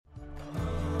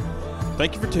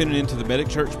Thank you for tuning in to the Medic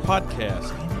Church podcast.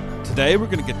 Today we're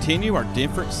going to continue our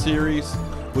different series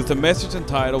with a message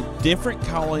entitled Different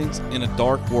Callings in a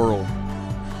Dark World.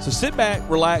 So sit back,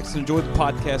 relax, and enjoy the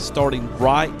podcast starting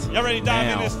right now. Y'all ready to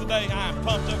dive in this today? I am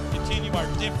pumped up to continue our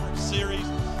different series.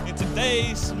 In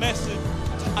today's message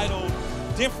titled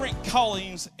Different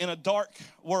Callings in a Dark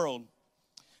World.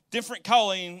 Different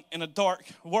calling in a dark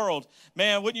world.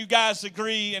 Man, wouldn't you guys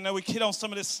agree? And we hit on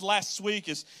some of this last week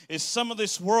is some of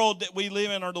this world that we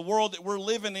live in, or the world that we're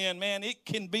living in, man, it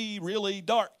can be really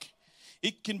dark.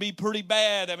 It can be pretty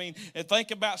bad. I mean, and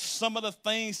think about some of the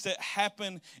things that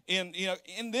happen in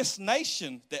this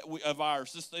nation of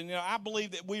ours. I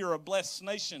believe that we are a blessed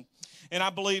nation, and I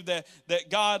believe that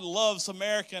God loves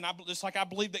America, and just like I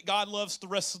believe that God loves the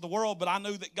rest of the world. But I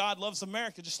know that God loves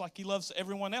America just like He loves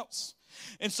everyone else.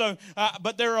 And so,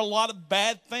 but there are a lot of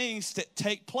bad things that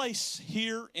take place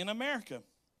here in America.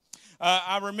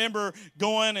 I remember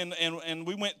going and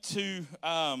we went to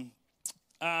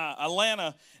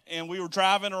Atlanta, and we were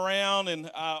driving around,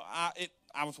 and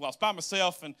I was by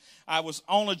myself, and I was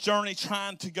on a journey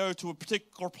trying to go to a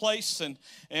particular place, and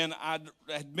I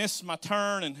had missed my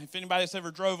turn. And if anybody's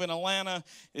ever drove in Atlanta,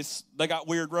 they got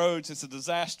weird roads. It's a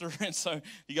disaster. And so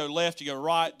you go left, you go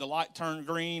right, the light turned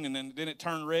green, and then it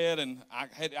turned red, and I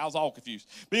was all confused.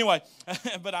 But anyway,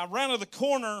 but I ran to the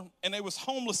corner, and there was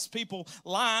homeless people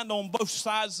lined on both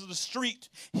sides of the street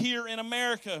here in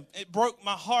America. It broke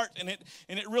my heart, and it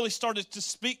really started to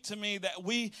speak to me that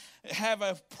we have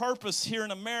a purpose here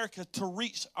in America to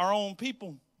reach our own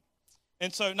people.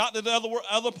 And so not that the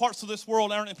other parts of this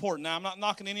world aren't important. Now, I'm not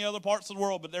knocking any other parts of the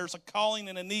world, but there's a calling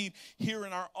and a need here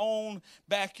in our own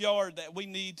backyard that we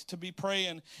need to be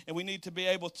praying, and we need to be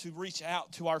able to reach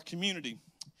out to our community.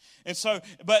 And so,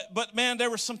 but man,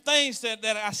 there were some things that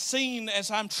I seen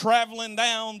as I'm traveling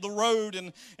down the road,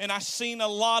 and I seen a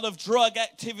lot of drug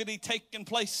activity taking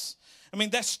place. I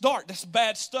mean, that's dark. That's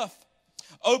bad stuff.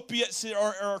 Opiates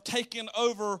are taking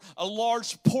over a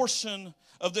large portion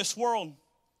of this world.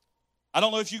 I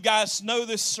don't know if you guys know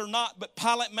this or not, but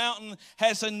Pilot Mountain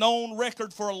has a known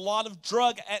record for a lot of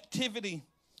drug activity.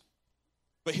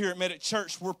 But here at Medic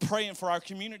Church, we're praying for our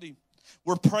community.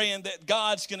 We're praying that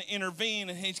God's going to intervene,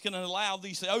 and He's going to allow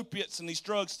these opiates and these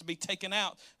drugs to be taken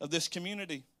out of this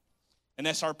community. And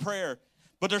that's our prayer.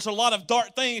 But there's a lot of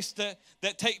dark things that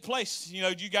take place.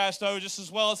 You guys know just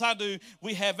as well as I do,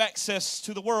 we have access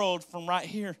to the world from right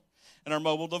here in our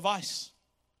mobile device.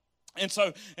 And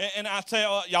so, and I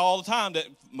tell y'all all the time that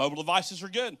mobile devices are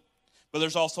good, but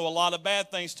there's also a lot of bad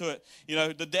things to it.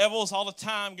 The devil's all the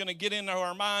time going to get into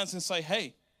our minds and say,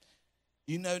 hey,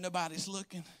 nobody's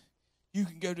looking. You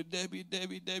can go to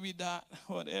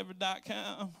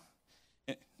www.whatever.com.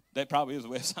 That probably is a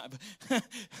website, but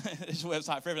it's a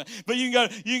website for everything. But you can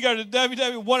go to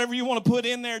www, whatever you want to put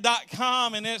in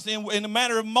there.com, and it's in a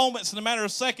matter of moments, in a matter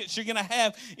of seconds, you're going to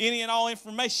have any and all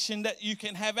information that you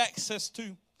can have access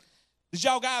to. Did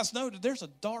y'all guys know that there's a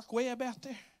dark web out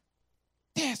there?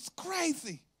 That's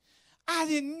crazy. I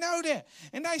didn't know that.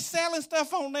 And they selling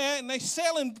stuff on there, and they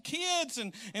selling kids,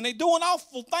 and they doing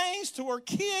awful things to our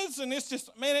kids, and it's just,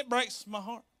 man, it breaks my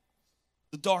heart.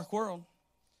 The dark world.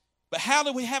 But how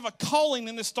do we have a calling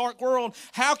in this dark world?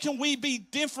 How can we be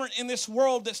different in this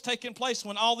world that's taking place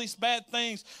when all these bad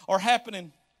things are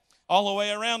happening all the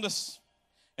way around us?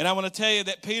 And I want to tell you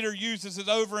that Peter uses it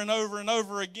over and over and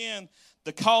over again,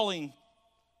 the calling,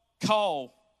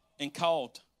 call, and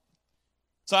called.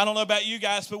 So I don't know about you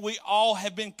guys, but we all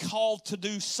have been called to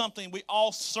do something. We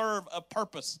all serve a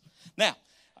purpose. Now,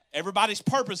 everybody's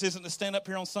purpose isn't to stand up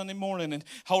here on Sunday morning and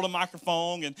hold a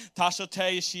microphone, and Tasha will tell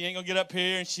you she ain't going to get up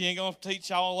here and she ain't going to teach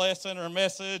y'all a lesson or a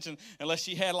message unless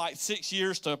she had like 6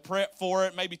 years to prep for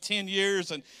it, maybe 10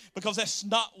 years, because that's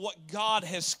not what God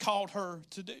has called her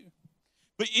to do.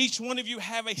 But each one of you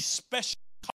have a special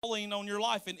calling on your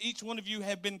life, and each one of you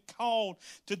have been called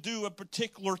to do a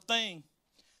particular thing.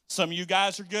 Some of you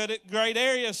guys are good at great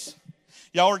areas.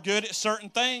 Y'all are good at certain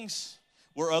things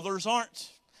where others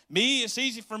aren't. Me, it's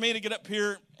easy for me to get up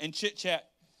here and chit-chat.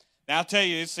 Now, I'll tell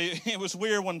you, it was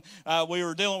weird when we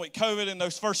were dealing with COVID in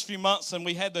those first few months, and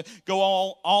we had to go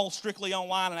all strictly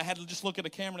online, and I had to just look at the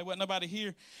camera, and there wasn't nobody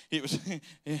here.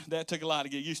 That took a lot to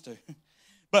get used to.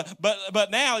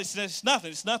 But now it's nothing.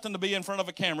 It's nothing to be in front of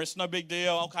a camera. It's no big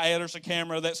deal. Okay, there's a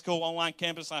camera. That's cool. Online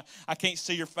campus. I can't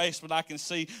see your face, but I can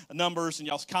see numbers and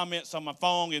y'all's comments on my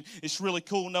phone. And it's really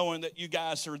cool knowing that you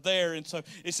guys are there. And so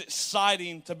it's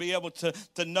exciting to be able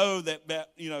to know that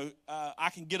I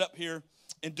can get up here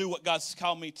and do what God's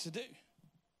called me to do.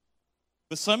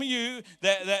 But some of you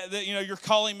that your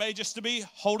calling may just to be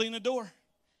holding the door.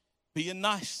 being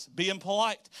nice, being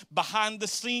polite, behind the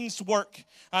scenes work.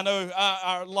 I know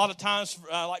a lot of times,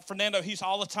 like Fernando, he's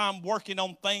all the time working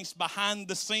on things behind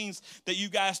the scenes that you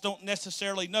guys don't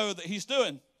necessarily know that he's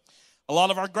doing. A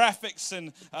lot of our graphics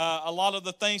and a lot of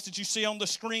the things that you see on the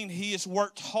screen, he has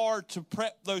worked hard to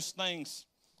prep those things.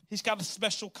 He's got a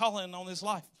special calling on his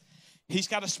life. He's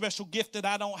got a special gift that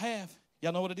I don't have.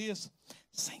 Y'all know what it is?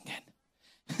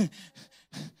 Singing.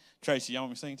 Tracy, y'all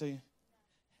want me to sing to you?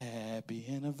 Happy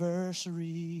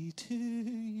anniversary to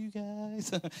you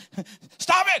guys.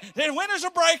 Stop it! Their winters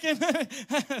are breaking.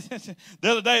 The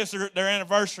other day was their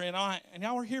anniversary, and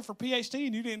y'all were here for PhD,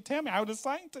 and you didn't tell me. I would have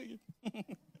sang to you.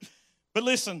 But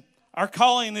listen, our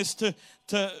calling is to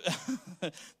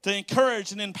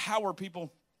encourage and empower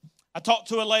people. I talked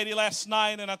to a lady last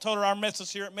night, and I told her our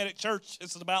message here at Medic Church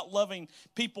is about loving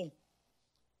people.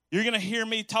 You're going to hear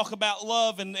me talk about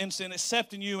love and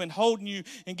accepting you and holding you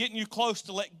and getting you close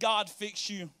to let God fix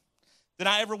you than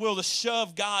I ever will to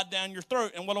shove God down your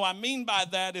throat. And what do I mean by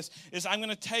that is I'm going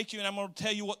to take you and I'm going to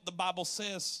tell you what the Bible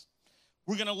says.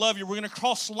 We're going to love you. We're going to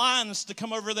cross lines to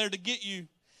come over there to get you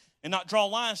and not draw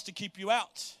lines to keep you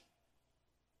out.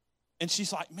 And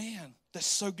she's like, man, that's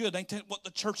so good. Ain't that what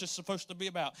the church is supposed to be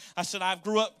about? I said, I've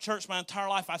grew up church my entire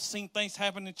life. I've seen things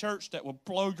happen in church that will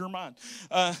blow your mind.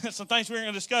 Some things we're going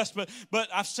to discuss, but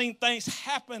I've seen things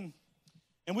happen.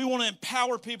 And we want to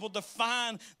empower people to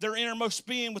find their innermost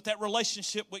being with that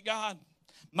relationship with God.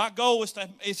 My goal is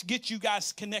to get you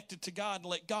guys connected to God and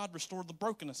let God restore the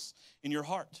brokenness in your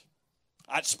heart.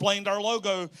 I explained our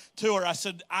logo to her. I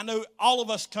said, I know all of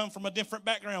us come from a different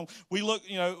background. We look,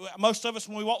 most of us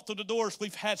when we walk through the doors,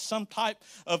 we've had some type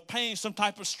of pain, some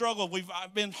type of struggle. We've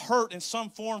been hurt in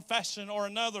some form, fashion, or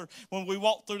another when we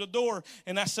walk through the door.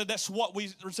 And I said, that's what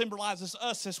we symbolizes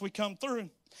us as we come through.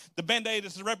 The Band-Aid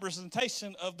is the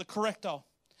representation of the Correcto.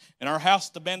 In our house,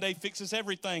 the Band-Aid fixes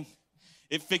everything.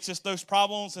 It fixes those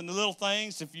problems and the little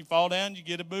things. If you fall down, you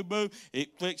get a boo-boo,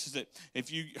 it fixes it. If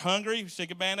you're hungry, you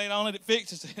stick a Band-Aid on it, it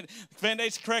fixes it.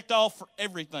 Band-Aid's correct all for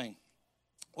everything.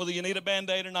 Whether you need a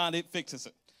Band-Aid or not, it fixes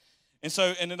it.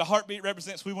 And then the heartbeat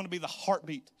represents we want to be the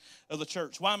heartbeat of the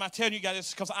church. Why am I telling you guys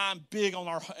this? Because I'm big on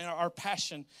our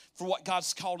passion for what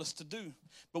God's called us to do.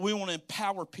 But we want to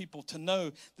empower people to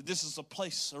know that this is a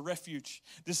place, a refuge.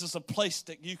 This is a place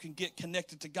that you can get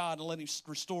connected to God and let Him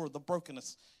restore the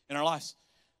brokenness in our lives.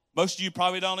 Most of you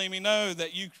probably don't even know that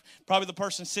probably the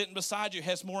person sitting beside you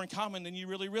has more in common than you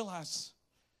really realize.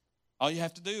 All you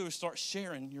have to do is start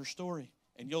sharing your story,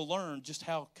 and you'll learn just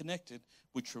how connected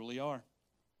we truly are.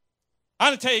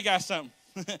 I'm going to tell you guys something.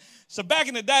 So back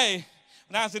in the day,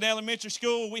 when I was in elementary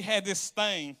school, we had this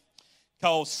thing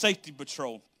called Safety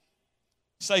Patrol.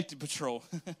 Safety Patrol.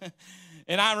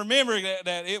 And I remember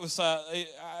that it was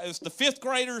the fifth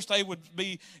graders. They would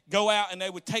go out and they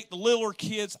would take the littler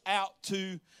kids out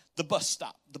to the bus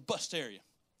stop, the bus area.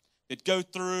 They'd go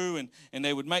through and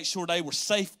they would make sure they were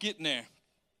safe getting there.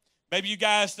 Maybe you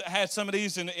guys had some of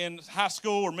these in high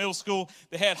school or middle school.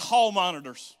 They had hall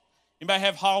monitors. Anybody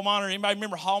have hall monitors? Anybody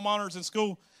remember hall monitors in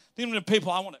school? These are the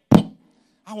people I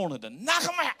wanted to knock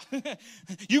them out.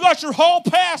 You got your hall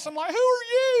pass. I'm like, who are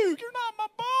you? You're not my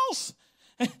boss.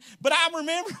 But I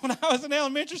remember when I was in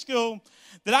elementary school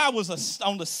that I was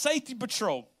on the safety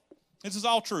patrol. This is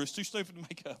all true. It's too stupid to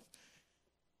make up.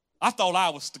 I thought I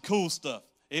was the cool stuff.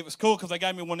 It was cool because they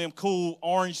gave me one of them cool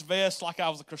orange vests like I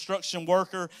was a construction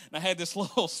worker. And I had this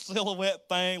little silhouette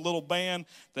thing, little band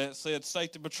that said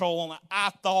Safety Patrol on it. I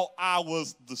thought I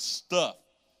was the stuff.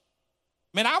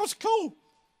 Man, I was cool.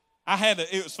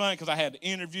 It was fun because I had to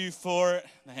interview for it.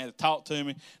 They had to talk to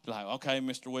me. They're like, okay,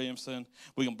 Mr. Williamson,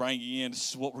 we're going to bring you in.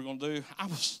 This is what we're going to do.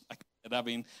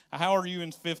 How are you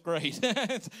in fifth grade?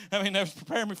 They was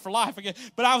preparing me for life again.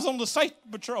 But I was on the safety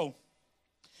patrol.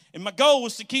 And my goal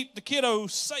was to keep the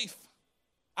kiddos safe.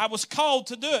 I was called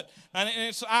to do it. And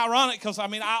it's ironic because,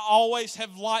 I always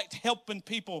have liked helping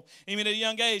people. Even at a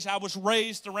young age, I was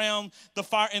raised around the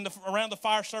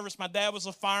fire service. My dad was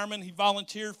a fireman. He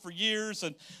volunteered for years.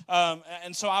 And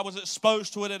so I was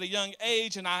exposed to it at a young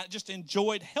age, and I just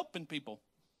enjoyed helping people.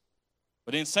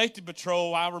 But in safety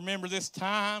patrol, I remember this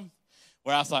time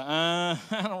where I was like, I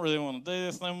don't really want to do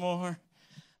this no more.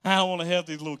 I don't want to help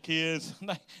these little kids.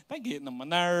 They getting on my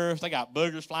nerves. They got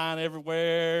boogers flying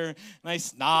everywhere. And they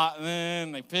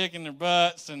snotting. They picking their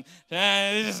butts. And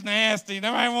it's just nasty.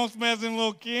 Nobody wants to mess with them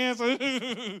little kids.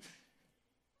 I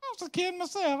was a kid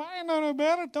myself. I ain't know no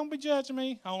better. Don't be judging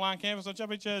me. Online campus, don't y'all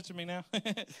be judging me now.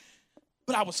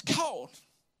 But I was called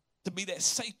to be that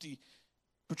safety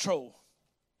patrol,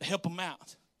 to help them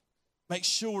out. Make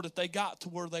sure that they got to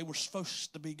where they were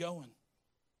supposed to be going.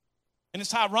 And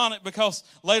it's ironic because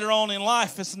later on in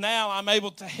life, it's now I'm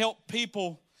able to help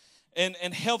people and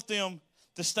help them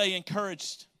to stay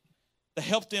encouraged, to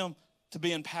help them to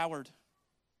be empowered.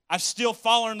 I'm still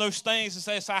following those things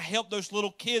as I help those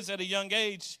little kids at a young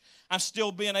age. I'm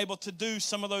still being able to do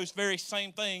some of those very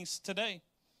same things today.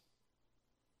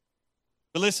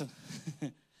 But listen,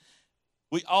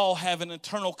 we all have an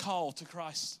eternal call to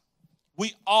Christ.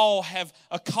 We all have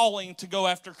a calling to go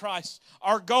after Christ.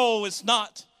 Our goal is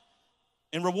not,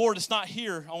 and reward is not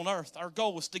here on earth. Our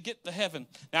goal is to get to heaven.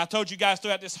 Now, I told you guys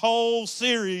throughout this whole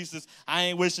series, I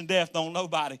ain't wishing death on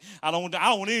nobody. I don't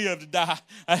want any of them to die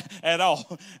at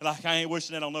all. Like, I ain't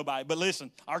wishing that on nobody. But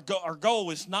listen, our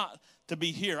goal is not to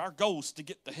be here. Our goal is to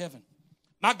get to heaven.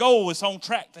 My goal is on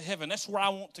track to heaven. That's where I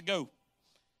want to go.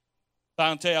 So I'm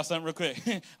going to tell y'all something real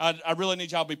quick. I really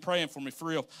need y'all to be praying for me, for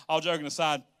real. All joking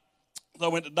aside, I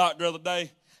went to the doctor the other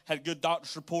day. Had a good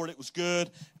doctor's report. It was good.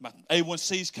 My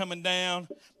A1C's coming down.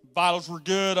 Vitals were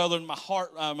good other than my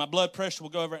heart. My blood pressure will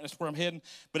go over, and that's where I'm heading.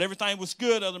 But everything was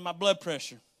good other than my blood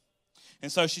pressure.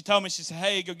 And so she told me, she said,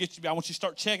 hey, go get you, I want you to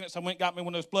start checking it. So I went and got me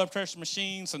one of those blood pressure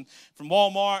machines from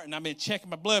Walmart, and I've been checking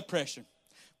my blood pressure.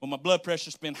 Well, my blood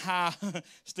pressure's been high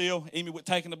still, even with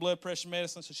taking the blood pressure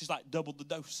medicine. So she's like, doubled the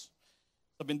dose.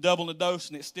 I've been doubling the dose,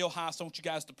 and it's still high, so I want you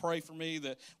guys to pray for me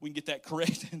that we can get that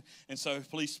corrected. And so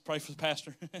please pray for the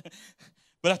pastor.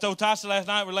 But I told Tasha last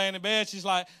night, we're laying in bed, she's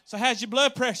like, so how's your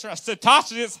blood pressure? I said,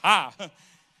 Tasha, it's high.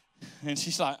 And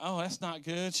she's like, oh, that's not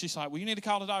good. She's like, well, you need to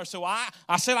call the doctor. So I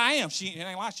said, I am. It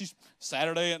ain't like she's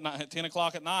Saturday at 10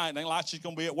 o'clock at night. It ain't like she's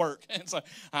going to be at work. And so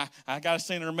I got to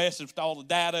send her a message with all the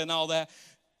data and all that.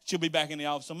 She'll be back in the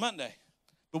office on Monday.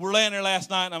 But we're laying there last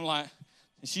night, and I'm like,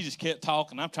 and she just kept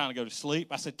talking. I'm trying to go to sleep.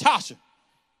 I said, Tasha, she's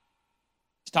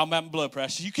talking about my blood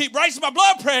pressure. You keep raising my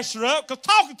blood pressure up because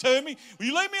talking to me. Will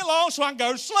you leave me alone so I can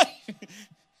go to sleep?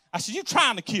 I said, you're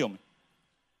trying to kill me.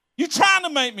 You're trying to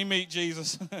make me meet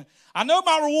Jesus. I know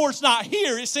my reward's not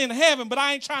here. It's in heaven, but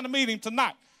I ain't trying to meet him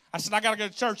tonight. I said, I got to go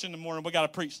to church in the morning. We got to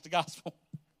preach the gospel.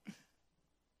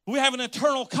 We have an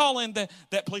eternal calling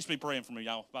that please be praying for me,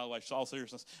 y'all, by the way, so all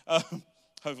seriousness.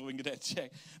 Hopefully we can get that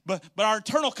checked. But our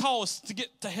eternal call is to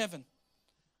get to heaven.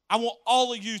 I want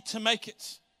all of you to make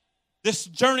it. This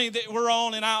journey that we're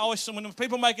on, and I always, when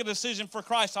people make a decision for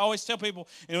Christ, I always tell people,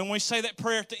 and when we say that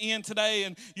prayer at the end today,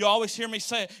 and you always hear me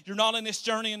say it, you're not in this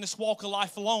journey, in this walk of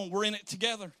life alone. We're in it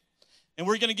together. And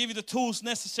we're going to give you the tools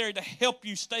necessary to help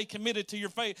you stay committed to your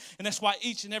faith. And that's why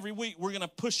each and every week we're going to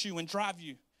push you and drive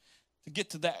you to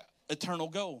get to that eternal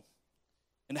goal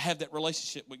and to have that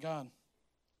relationship with God.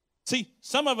 See,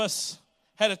 some of us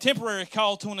had a temporary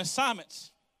call to an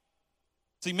assignment.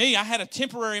 See, me, I had a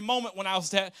temporary moment when I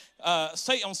was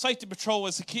on safety patrol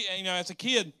as a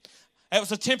kid. It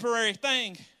was a temporary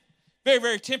thing, very,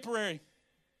 very temporary.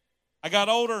 I got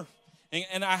older,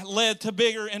 and I led to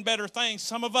bigger and better things.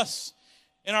 Some of us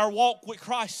in our walk with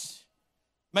Christ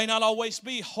may not always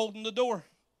be holding the door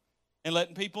and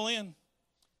letting people in.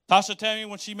 Tasha told me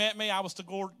when she met me, I was the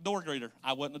door greeter.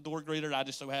 I wasn't a door greeter. I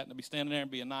just so happened to be standing there and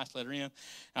being nice, let her in.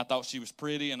 I thought she was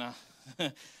pretty, and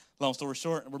long story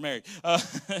short, we're married.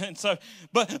 And so,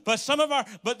 but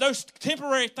those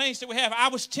temporary things that we have, I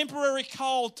was temporarily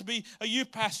called to be a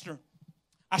youth pastor.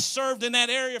 I served in that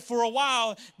area for a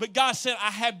while, but God said,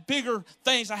 I have bigger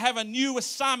things. I have a new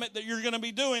assignment that you're going to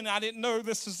be doing. I didn't know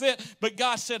this is it, but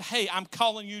God said, hey, I'm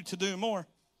calling you to do more.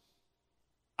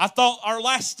 I thought our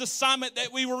last assignment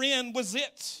that we were in was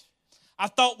it. I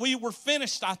thought we were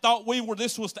finished. I thought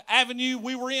this was the avenue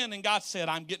we were in, and God said,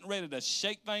 I'm getting ready to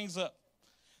shake things up.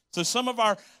 So some of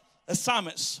our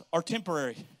assignments are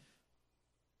temporary,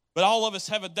 but all of us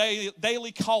have a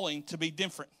daily calling to be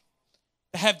different,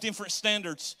 to have different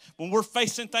standards. When we're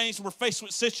facing things, we're faced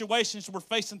with situations, we're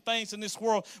facing things in this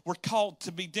world, we're called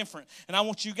to be different. And I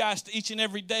want you guys to each and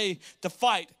every day to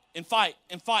fight and fight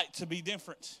and fight to be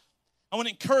different. I want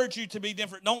to encourage you to be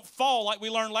different. Don't fall, like we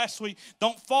learned last week.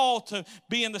 Don't fall to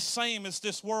being the same as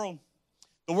this world.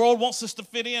 The world wants us to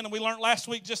fit in, and we learned last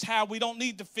week just how we don't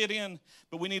need to fit in,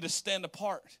 but we need to stand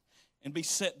apart and be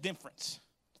set different.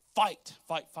 Fight,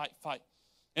 fight, fight, fight.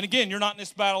 And again, you're not in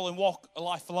this battle and walk a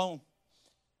life alone.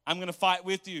 I'm going to fight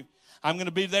with you. I'm going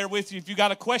to be there with you. If you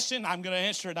got a question, I'm going to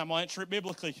answer it. I'm going to answer it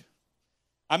biblically.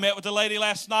 I met with a lady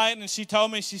last night, and she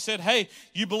told me, she said, hey,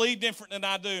 you believe different than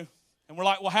I do. And we're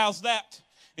like, well, how's that?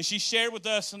 And she shared with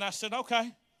us, and I said,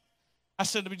 okay. I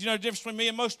said, but you know the difference between me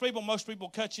and most people? Most people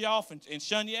cut you off and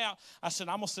shun you out. I said,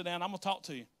 I'm going to sit down. I'm going to talk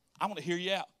to you. I want to hear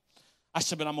you out. I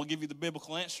said, but I'm going to give you the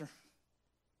biblical answer.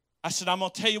 I said, I'm going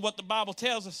to tell you what the Bible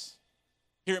tells us.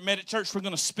 Here at Medic Church, we're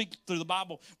going to speak through the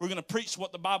Bible. We're going to preach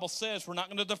what the Bible says. We're not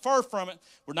going to defer from it.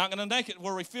 We're not going to make it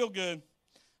where we feel good.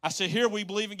 I said, here we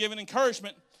believe in giving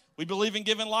encouragement. We believe in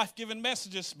giving life-giving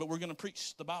messages, but we're going to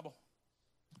preach the Bible.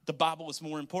 The Bible is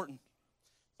more important.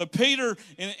 So Peter,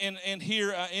 in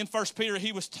 1 Peter,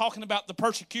 he was talking about the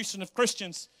persecution of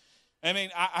Christians. I mean,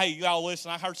 y'all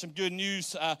listen, I heard some good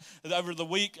news over the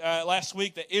week, last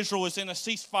week, that Israel is in a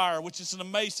ceasefire, which is an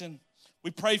amazing. We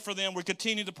pray for them. We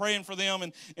continue to praying for them.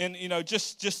 And you know,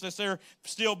 just as they're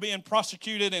still being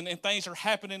prosecuted and things are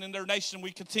happening in their nation,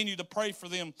 we continue to pray for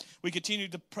them. We continue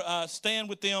to stand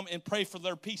with them and pray for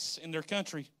their peace in their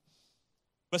country.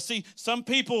 But see, some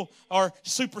people are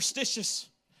superstitious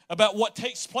about what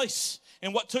takes place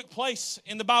and what took place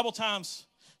in the Bible times.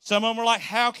 Some of them are like,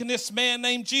 how can this man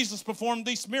named Jesus perform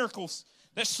these miracles?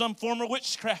 That's some form of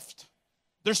witchcraft.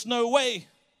 There's no way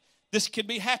this could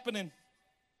be happening.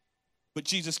 But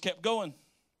Jesus kept going.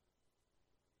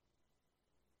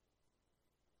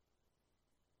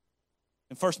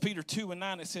 In 1 Peter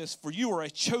 2:9 it says, for you are a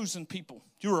chosen people.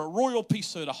 You are a royal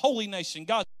priesthood, a holy nation,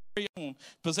 God's very own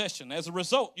possession. As a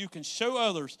result, you can show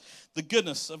others the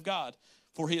goodness of God,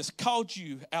 for he has called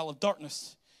you out of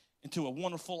darkness into a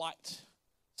wonderful light.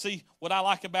 See, what I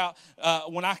like about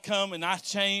when I come and I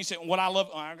change, and what I love,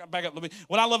 back up a little bit.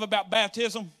 What I love about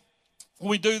baptism, when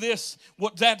we do this,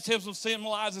 what baptism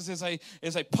symbolizes is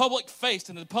a public faith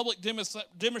and a public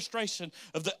demonstration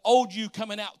of the old you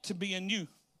coming out to being you.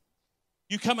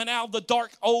 You coming out of the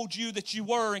dark old you that you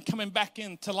were and coming back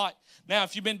into light. Now,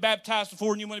 if you've been baptized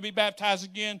before and you want to be baptized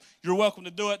again, you're welcome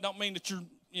to do it. Don't mean that you're,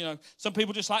 you know, some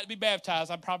people just like to be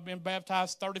baptized. I've probably been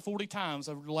baptized 30, 40 times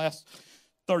over the last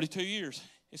 32 years.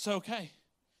 It's okay.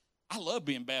 I love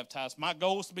being baptized. My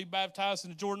goal is to be baptized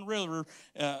in the Jordan River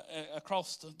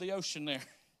across the ocean there.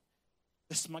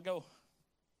 This is my goal.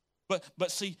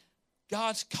 But see,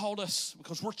 God's called us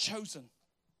because we're chosen.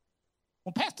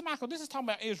 Well, Pastor Michael, this is talking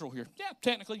about Israel here. Yeah,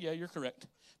 technically, yeah, you're correct.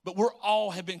 But we're all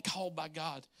have been called by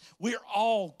God. We're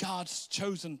all God's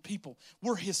chosen people.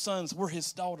 We're his sons. We're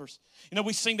his daughters. You know,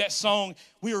 we sing that song,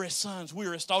 we are his sons, we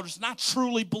are his daughters. And I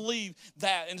truly believe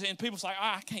that. And people's like,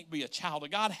 I can't be a child of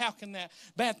God. How can that?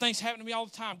 Bad things happen to me all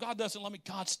the time. God doesn't love me.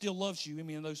 God still loves you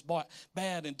in those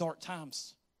bad and dark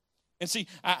times. And see,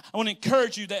 I want to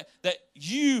encourage you that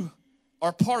you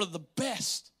are part of the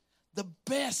best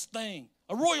thing.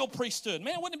 A royal priesthood.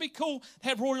 Man, wouldn't it be cool to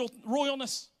have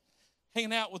royalness?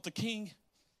 Hanging out with the king.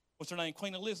 What's her name?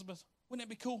 Queen Elizabeth. Wouldn't that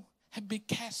be cool? Have a big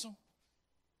castle,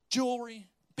 jewelry,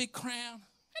 big crown.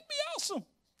 That'd be awesome.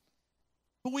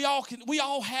 But we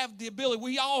all have the ability.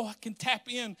 We all can tap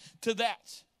into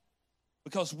that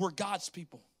because we're God's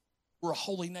people. We're a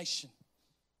holy nation.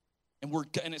 And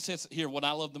it says here, what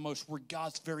I love the most, we're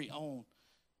God's very own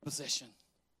possession.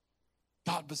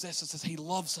 God possesses us. He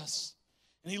loves us.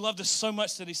 And he loved us so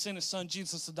much that he sent his son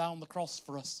Jesus to die on the cross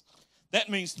for us. That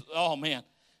means, oh man,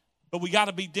 but we got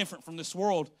to be different from this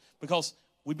world because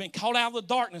we've been called out of the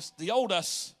darkness, the old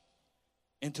us,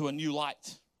 into a new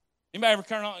light. Anybody ever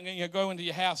turn on, go into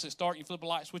your house, it's dark, you flip a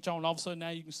light switch on, and all of a sudden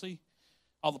now you can see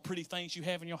all the pretty things you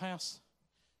have in your house,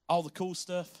 all the cool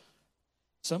stuff.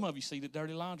 Some of you see the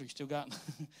dirty laundry you still got.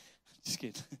 Just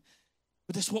kidding.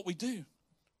 But that's what we do.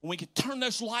 When we can turn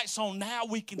those lights on, now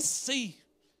we can see.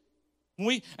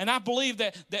 And I believe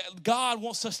that God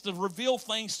wants us to reveal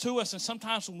things to us. And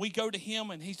sometimes when we go to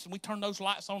him and we turn those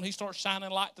lights on, he starts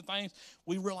shining light to things,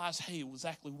 we realize, hey,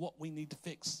 exactly what we need to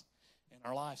fix in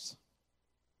our lives.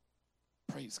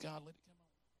 Praise God. Let it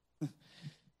come on.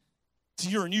 So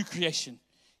you're a new creation.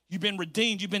 You've been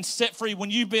redeemed. You've been set free.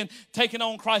 When you've been taking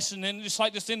on Christ, and then just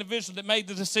like this individual that made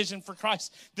the decision for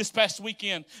Christ this past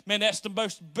weekend, man, that's the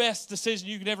best decision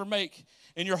you could ever make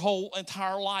in your whole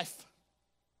entire life.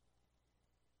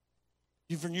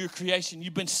 You're a new creation.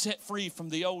 You've been set free from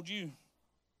the old you.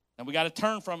 And we got to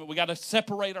turn from it. We got to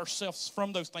separate ourselves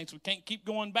from those things. We can't keep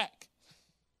going back.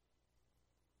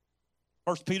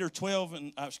 1 Peter 2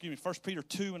 and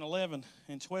 11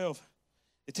 and 12.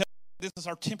 It tells us this is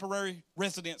our temporary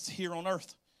residence here on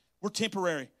earth. We're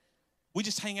temporary. We're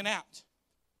just hanging out.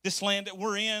 This land that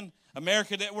we're in,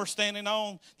 America that we're standing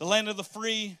on, the land of the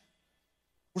free,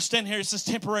 we're standing here. It's just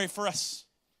temporary for us.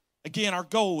 Again, our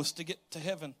goal is to get to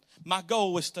heaven. My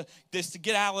goal is to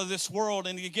get out of this world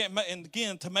and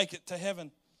again to make it to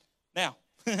heaven. Now,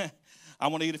 I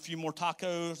want to eat a few more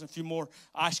tacos and a few more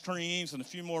ice creams and a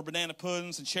few more banana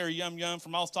puddings and cherry yum yum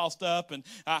from all stuff. And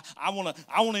I want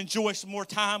to enjoy some more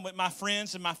time with my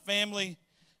friends and my family.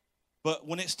 But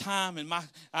when it's time, and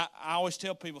I always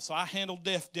tell people, so I handle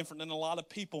death different than a lot of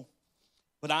people.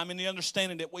 But I'm in the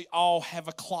understanding that we all have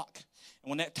a clock.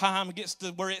 And when that time gets to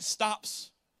where it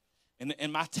stops,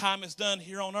 and my time is done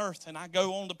here on earth, and I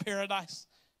go on to paradise,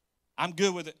 I'm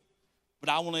good with it. But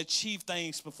I want to achieve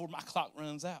things before my clock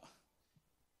runs out.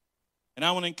 And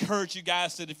I want to encourage you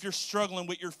guys that if you're struggling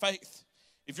with your faith,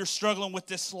 if you're struggling with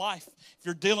this life, if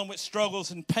you're dealing with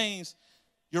struggles and pains,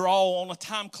 you're all on a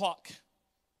time clock.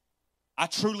 I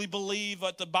truly believe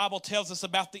what the Bible tells us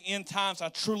about the end times. I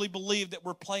truly believe that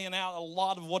we're playing out a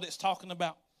lot of what it's talking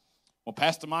about. Well,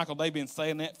 Pastor Michael, they've been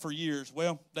saying that for years.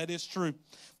 Well, that is true.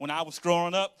 When I was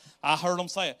growing up, I heard them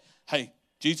say it. Hey,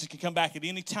 Jesus can come back at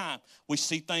any time. We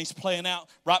see things playing out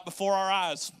right before our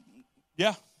eyes.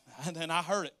 Yeah, and I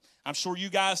heard it. I'm sure you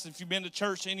guys, if you've been to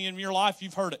church any in your life,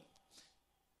 you've heard it.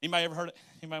 Anybody ever heard it?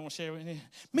 Anybody want to share with me?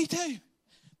 Me too.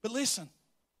 But listen,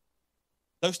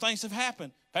 those things have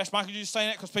happened. Pastor Michael, you just saying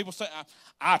that because people say,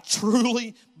 I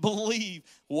truly believe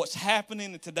what's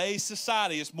happening in today's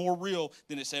society is more real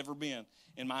than it's ever been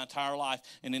in my entire life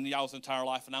and in y'all's entire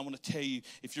life. And I want to tell you,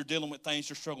 if you're dealing with things,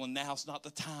 you're struggling, now's not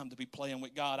the time to be playing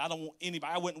with God. I don't want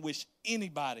anybody, I wouldn't wish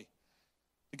anybody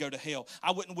to go to hell.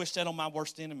 I wouldn't wish that on my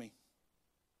worst enemy.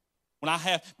 When I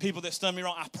have people that stun me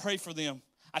wrong, I pray for them.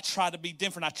 I try to be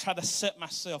different. I try to set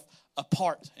myself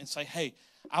apart and say, hey,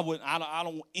 I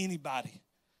don't want anybody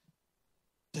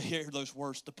to hear those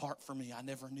words, depart from me. I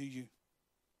never knew you.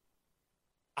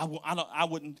 I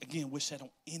wouldn't, again, wish that on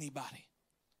anybody.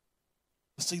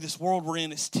 But see, this world we're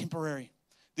in is temporary.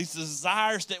 These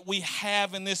desires that we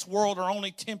have in this world are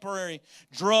only temporary.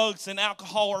 Drugs and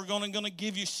alcohol are going to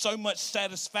give you so much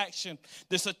satisfaction.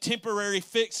 This is a temporary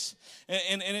fix,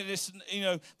 and it is,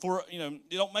 you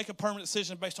don't make a permanent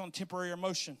decision based on temporary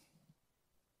emotion.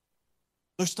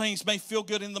 Those things may feel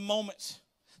good in the moment.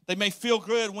 They may feel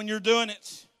good when you're doing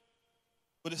it,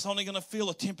 but it's only going to fill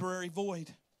a temporary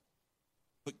void.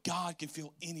 But God can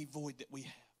fill any void that we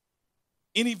have.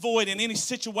 Any void in any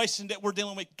situation that we're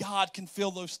dealing with, God can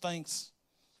fill those things.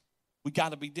 We got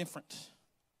to be different.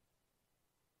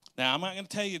 Now, I'm not going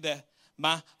to tell you that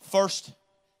my first,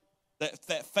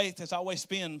 that faith has always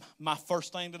been my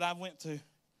first thing that I went to.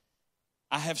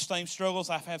 I have same struggles.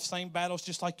 I have same battles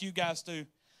just like you guys do.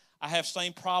 I have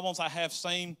same problems. I have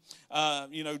same,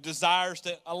 desires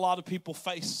that a lot of people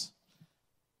face.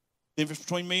 The difference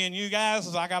between me and you guys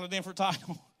is I got a different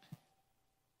title.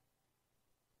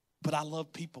 But I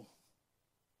love people.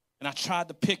 And I tried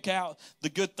to pick out the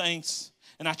good things.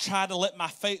 And I tried to let my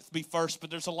faith be first. But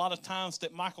there's a lot of times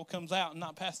that Michael comes out and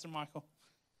not Pastor Michael.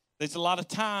 There's a lot of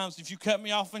times if you cut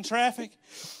me off in traffic,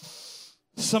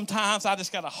 sometimes I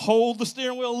just got to hold the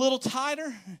steering wheel a little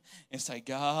tighter and say,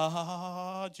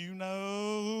 God,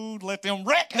 let them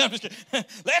wreck. Let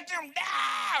them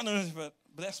die. But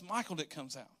that's Michael that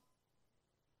comes out.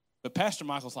 But Pastor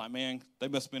Michael's like, man, they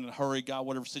must have been in a hurry, God,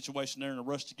 whatever situation they're in a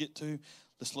rush to get to,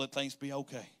 let's let things be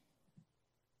okay.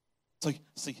 So,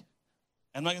 see,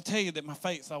 I'm not going to tell you that my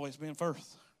faith's always been first.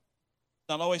 It's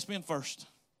not always been first.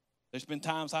 There's been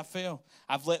times I fail.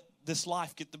 I've let this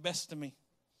life get the best of me.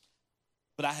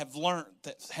 But I have learned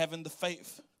that having the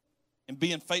faith and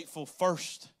being faithful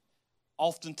first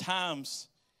oftentimes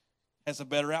has a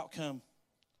better outcome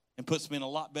and puts me in a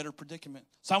lot better predicament.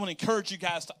 So I want to encourage you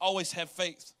guys to always have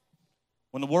faith.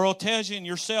 When the world tells you and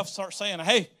yourself start saying,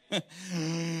 hey,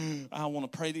 I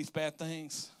want to pray these bad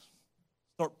things,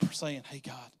 start saying, hey,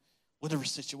 God, whatever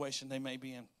situation they may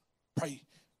be in, pray,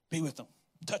 be with them,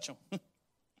 touch them. I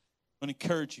want to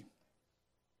encourage you.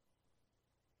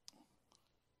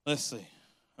 Let's see.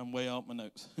 I'm way off my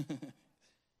notes.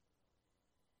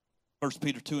 1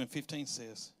 Peter 2:15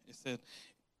 says, it said,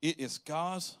 it is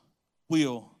God's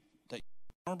will that you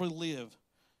honorably live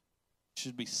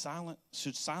should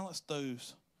silence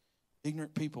those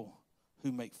ignorant people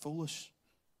who make foolish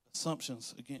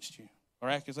assumptions against you, or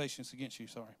accusations against you,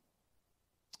 sorry.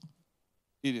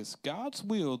 It is God's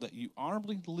will that you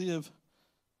honorably live.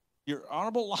 Your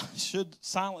honorable life should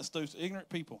silence those ignorant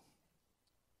people.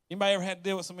 Anybody ever had to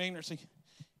deal with some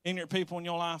ignorant people in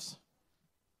your lives?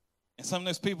 And some of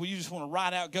those people, you just want to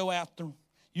ride out, go after them.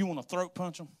 You want to throat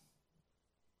punch them.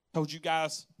 Told you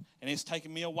guys, and it's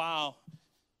taken me a while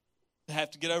to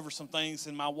have to get over some things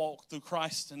in my walk through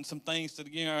Christ, and some things that,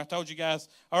 I told you guys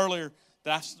earlier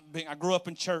that I grew up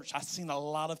in church. I've seen a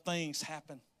lot of things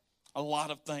happen, a lot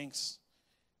of things.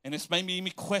 And it's made me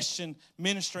question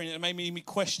ministry, and it made me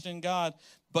question God.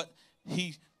 But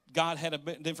God had a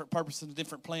different purpose and a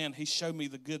different plan. He showed me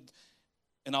the good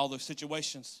in all those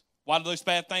situations. Why do those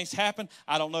bad things happen?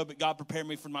 I don't know, but God prepared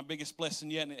me for my biggest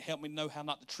blessing yet, and it helped me know how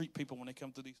not to treat people when they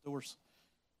come through these doors.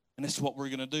 And this is what we're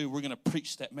going to do. We're going to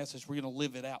preach that message. We're going to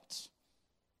live it out.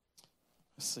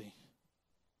 Let's see.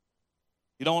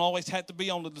 You don't always have to be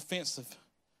on the defensive.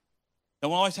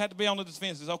 Don't always have to be on the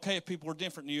defense. It's okay if people are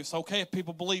different than you. It's okay if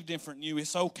people believe different than you.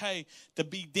 It's okay to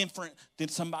be different than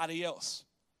somebody else.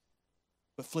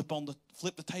 But flip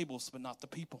the tables, but not the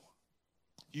people.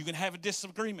 You can have a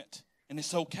disagreement and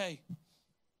it's okay.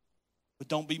 But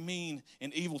don't be mean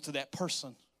and evil to that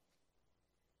person.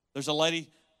 There's a lady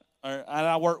that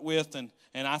I work with, and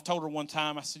I've told her one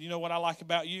time, I said, you know what I like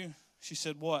about you? She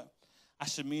said, what? I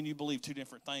said, me and you believe two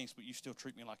different things, but you still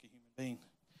treat me like a human being.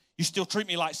 You still treat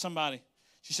me like somebody.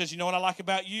 She says, you know what I like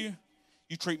about you?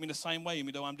 You treat me the same way,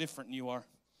 even though I'm different than you are.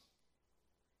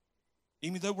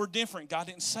 Even though we're different, God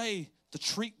didn't say to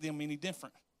treat them any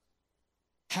different.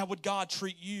 How would God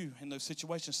treat you in those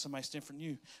situations? Somebody's different than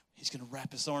you. He's going to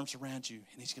wrap his arms around you,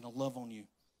 and he's going to love on you.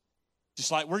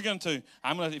 Just like we're going to.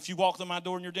 If you walk through my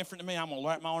door and you're different than me, I'm going to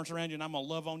wrap my arms around you, and I'm going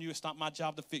to love on you. It's not my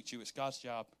job to fix you. It's God's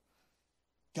job.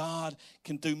 God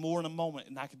can do more in a moment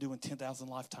than I can do in 10,000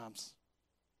 lifetimes.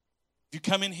 If you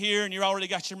come in here and you already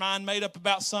got your mind made up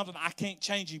about something, I can't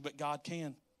change you, but God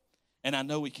can. And I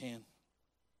know he can.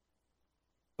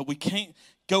 But we can't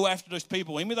go after those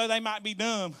people, even though they might be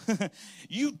dumb.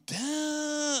 You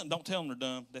dumb. Don't tell them they're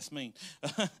dumb. That's mean.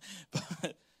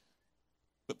 but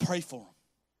pray for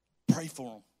them. Pray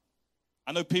for them.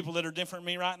 I know people that are different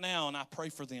than me right now, and I pray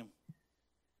for them.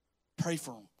 Pray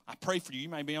for them. I pray for you. You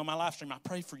may be on my live stream. I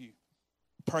pray for you.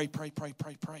 Pray, pray, pray,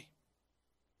 pray, pray.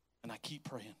 And I keep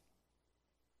praying.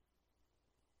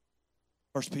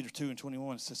 1 Peter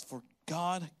 2:21, it says, for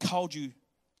God called you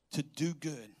to do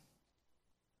good,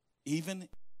 even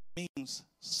means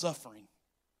suffering.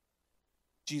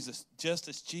 Jesus, just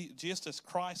as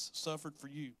Christ suffered for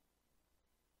you.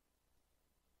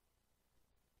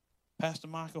 Pastor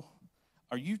Michael,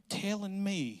 are you telling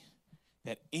me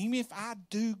that even if I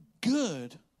do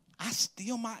good, I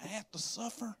still might have to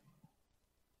suffer?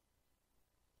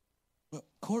 But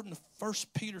according to 1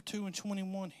 Peter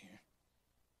 2:21 here,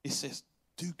 it says,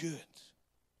 do good.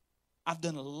 I've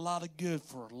done a lot of good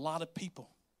for a lot of people.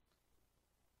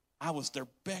 I was their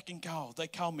beck and call. They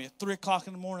called me at 3 o'clock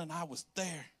in the morning. I was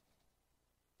there.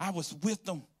 I was with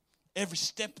them every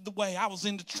step of the way. I was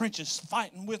in the trenches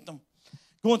fighting with them,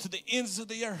 going to the ends of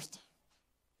the earth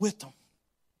with them.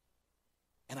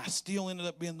 And I still ended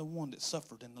up being the one that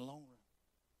suffered in the long run.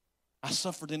 I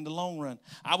suffered in the long run.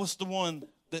 I was the one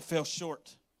that fell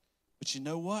short. But you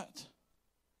know what?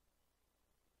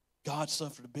 God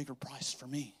suffered a bigger price for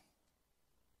me.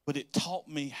 But it taught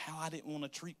me how I didn't want to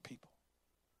treat people.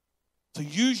 So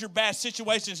use your bad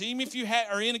situations, even if you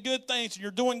are in good things and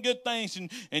you're doing good things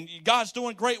and God's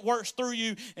doing great works through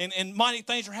you and mighty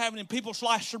things are happening, people's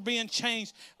lives are being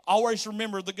changed. Always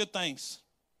remember the good things.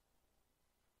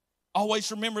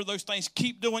 Always remember those things.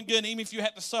 Keep doing good, even if you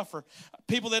have to suffer.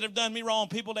 People that have done me wrong,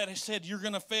 people that have said you're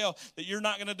going to fail, that you're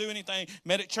not going to do anything.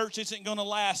 Medic Church isn't going to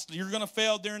last. You're going to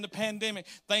fail during the pandemic.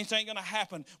 Things ain't going to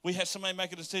happen. We had somebody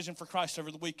make a decision for Christ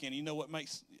over the weekend. You know what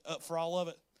makes up for all of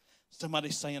it?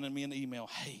 Somebody saying to me in the email,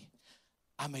 hey,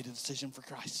 I made a decision for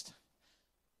Christ.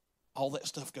 All that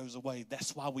stuff goes away.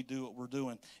 That's why we do what we're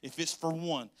doing. If it's for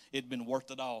one, it'd been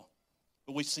worth it all.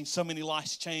 But we've seen so many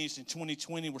lives changed in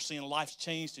 2020. We're seeing lives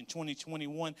changed in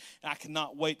 2021. And I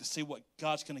cannot wait to see what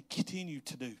God's going to continue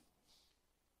to do.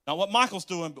 Not what Michael's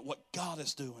doing, but what God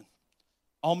is doing.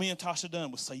 All me and Tasha done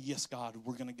was say, yes, God,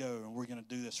 we're going to go and we're going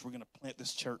to do this. We're going to plant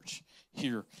this church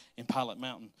here in Pilot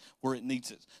Mountain where it needs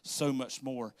it so much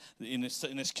more. In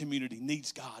this community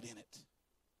needs God in it.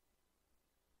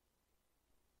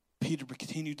 Peter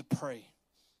continued to pray.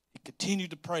 He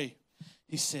continued to pray.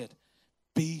 He said,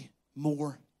 be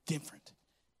more different.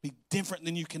 Be different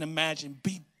than you can imagine.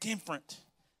 Be different.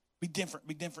 Be different,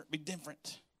 be different, be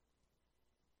different.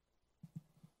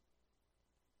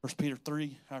 1 Peter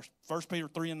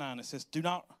 3:9, it says, do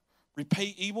not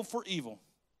repay evil for evil.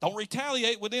 Don't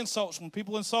retaliate with insults when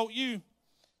people insult you.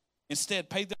 Instead,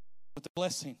 pay them with a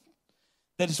blessing.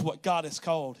 That is what God has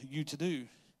called you to do,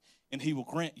 and he will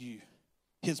grant you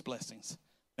his blessings.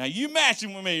 Now, you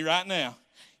imagine with me right now.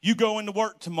 You go into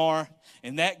work tomorrow,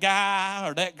 and that guy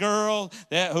or that girl,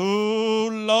 oh,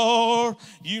 Lord,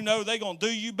 you know they're going to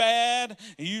do you bad.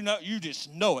 And you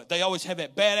just know it. They always have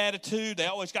that bad attitude. They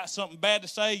always got something bad to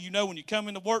say. You know when you come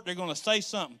into work, they're going to say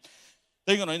something.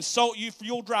 They're going to insult you for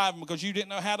your driving because you didn't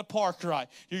know how to park right.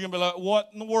 You're going to be like, what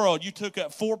in the world? You took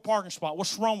up 4 parking spots.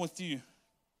 What's wrong with you?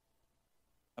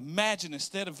 Imagine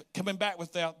instead of coming back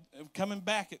at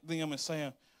them and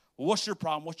saying, well, what's your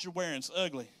problem? What you're wearing is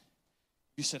ugly.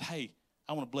 You said, hey,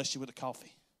 I want to bless you with a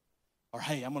coffee. Or,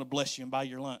 hey, I'm going to bless you and buy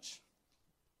your lunch.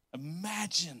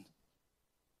 Imagine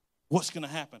what's going to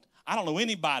happen. I don't know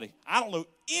anybody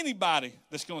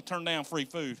that's going to turn down free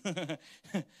food.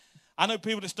 I know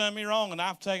people that's done me wrong, and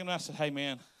I've taken them and I said, hey,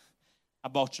 man, I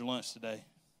bought your lunch today.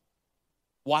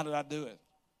 Why did I do it?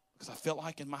 Because I felt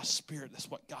like in my spirit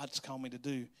that's what God's called me to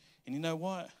do. And you know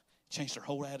what? It changed their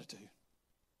whole attitude.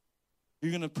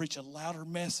 You're going to preach a louder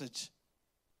message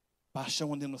by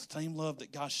showing them the same love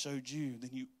that God showed you than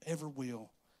you ever will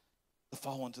to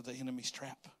fall into the enemy's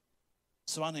trap.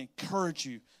 So I encourage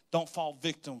you, don't fall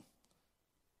victim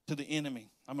to the enemy.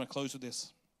 I'm going to close with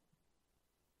this.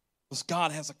 Because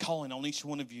God has a calling on each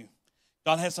one of you.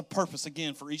 God has a purpose,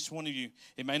 again, for each one of you.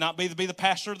 It may not be to be the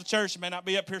pastor of the church. It may not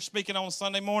be up here speaking on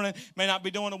Sunday morning. It may not be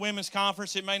doing a women's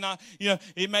conference. It may not,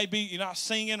 it may be you're not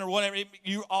singing or whatever.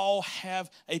 You all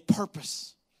have a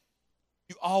purpose.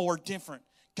 You all are different.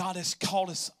 God has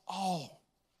called us all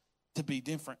to be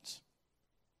different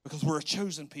because we're a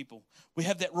chosen people. We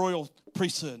have that royal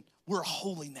priesthood. We're a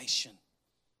holy nation,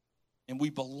 and we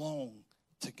belong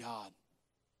to God.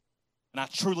 And I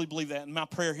truly believe that. And my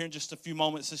prayer here in just a few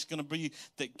moments is going to be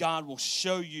that God will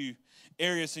show you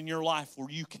areas in your life where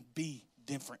you can be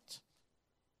different.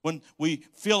 When we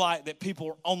feel like that people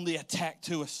are on the attack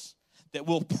to us, that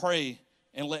we'll pray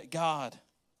and let God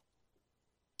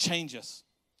change us.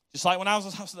 Just like when I was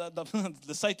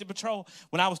the safety patrol,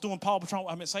 when I was doing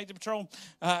safety patrol,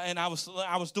 and I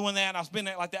was doing that, and I was being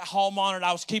like that hall monitor,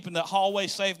 I was keeping the hallway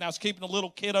safe, and I was keeping the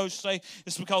little kiddos safe.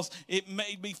 It's because it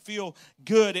made me feel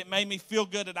good. It made me feel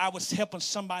good that I was helping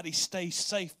somebody stay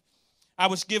safe. I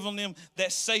was giving them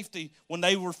that safety when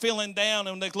they were feeling down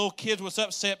and the little kids was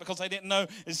upset because they didn't know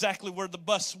exactly where the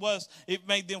bus was. It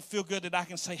made them feel good that I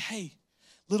can say, hey,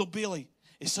 little Billy,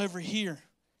 it's over here.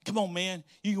 Come on, man.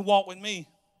 You can walk with me.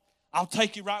 I'll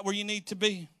take you right where you need to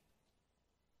be.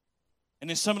 And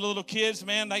then some of the little kids,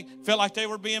 man, they felt like they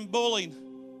were being bullied.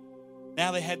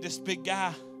 Now they had this big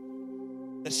guy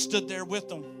that stood there with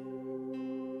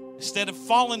them. Instead of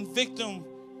falling victim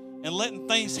and letting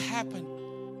things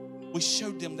happen, we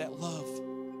showed them that love.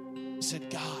 We said,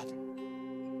 God,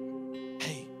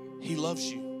 hey, He loves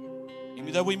you.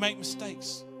 Even though we make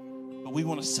mistakes, but we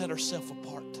want to set ourselves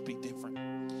apart to be different.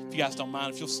 If you guys don't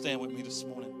mind, if you'll stand with me this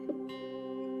morning.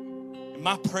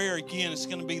 My prayer, again, is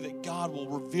going to be that God will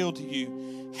reveal to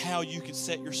you how you can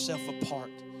set yourself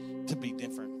apart to be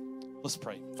different. Let's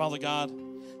pray. Father God,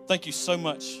 thank you so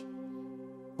much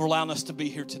for allowing us to be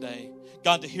here today.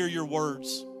 God, to hear your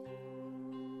words.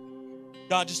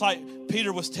 God, just like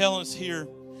Peter was telling us here,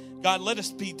 God, let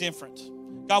us be different.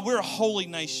 God, we're a holy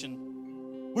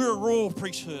nation. We're a royal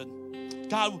priesthood.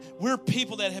 God, we're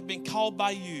people that have been called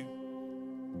by you.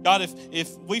 God,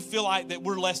 if we feel like that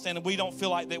we're less than and we don't feel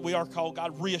like that we are called,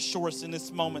 God, reassure us in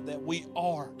this moment that we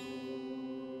are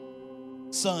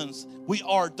sons. We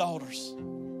are daughters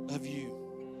of you.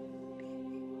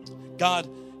 God,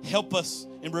 help us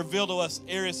and reveal to us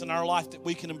areas in our life that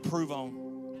we can improve on.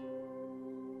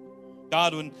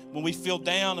 God, when we feel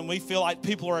down and we feel like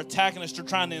people are attacking us, they're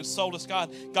trying to insult us,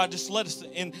 God, just let us,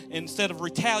 instead of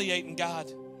retaliating, God,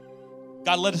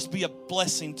 let us be a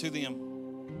blessing to them.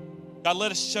 God,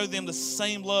 let us show them the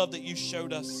same love that you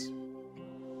showed us.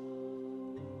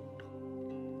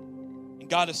 And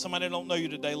God, if somebody don't know you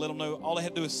today, let them know. All they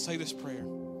have to do is say this prayer.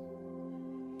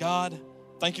 God,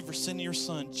 thank you for sending your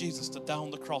son, Jesus, to die on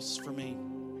the cross for me.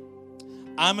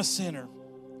 I'm a sinner.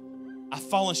 I've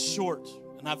fallen short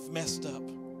and I've messed up.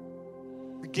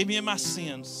 Forgive me of my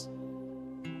sins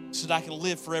so that I can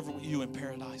live forever with you in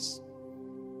paradise.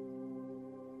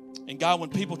 And God, when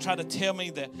people try to tell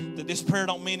me that this prayer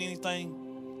don't mean anything,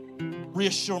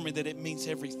 reassure me that it means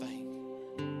everything.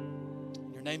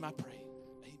 In your name I pray.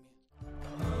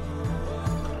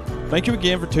 Amen. Thank you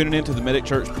again for tuning in to the Medic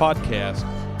Church podcast.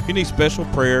 If you need special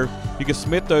prayer, you can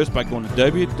submit those by going to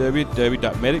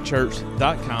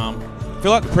www.medicchurch.com.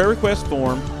 Fill out the prayer request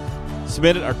form.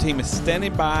 Submit it. Our team is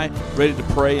standing by, ready to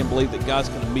pray and believe that God's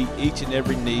going to meet each and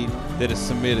every need that is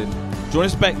submitted. Join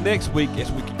us back next week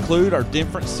as we conclude our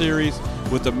different series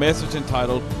with a message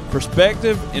entitled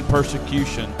Perspective in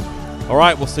Persecution. All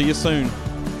right, we'll see you soon.